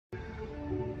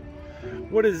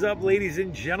What is up, ladies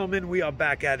and gentlemen? We are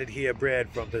back at it here. Brad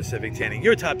from Pacific Tanning,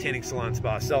 your top tanning salon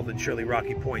spa, Southern Shirley,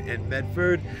 Rocky Point, and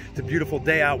Medford. It's a beautiful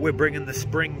day out. We're bringing the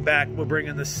spring back. We're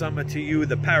bringing the summer to you,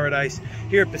 the paradise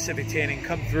here at Pacific Tanning.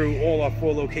 Come through. All our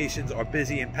 4 locations are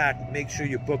busy and packed. Make sure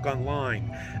you book online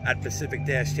at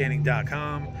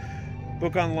pacific-tanning.com.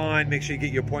 Book online. Make sure you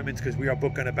get your appointments because we are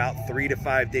booking about 3 to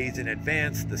 5 days in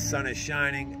advance. The sun is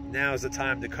shining. Now is the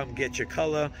time to come get your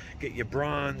color, get your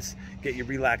bronze, get your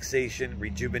relaxation,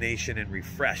 rejuvenation, and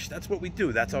refresh. That's what we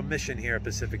do. That's our mission here at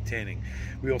Pacific Tanning.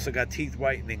 We also got teeth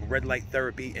whitening, red light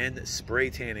therapy, and spray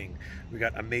tanning. We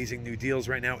got amazing new deals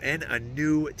right now, and a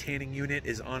new tanning unit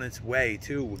is on its way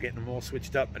too. We're getting them all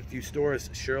switched up at a few stores,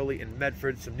 Shirley and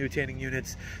Medford, some new tanning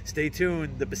units. Stay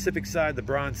tuned. The Pacific side, the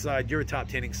bronze side, your top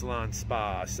tanning salon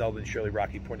spa, Southern Shirley,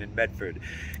 Rocky Point, and Medford.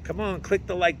 Come on, click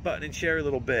the like button and share a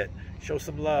little bit. Show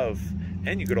some love.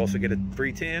 And you could also get a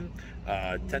free tan,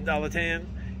 $10 tan.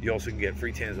 You also can get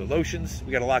free tans with lotions.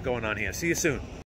 We got a lot going on here. See you soon.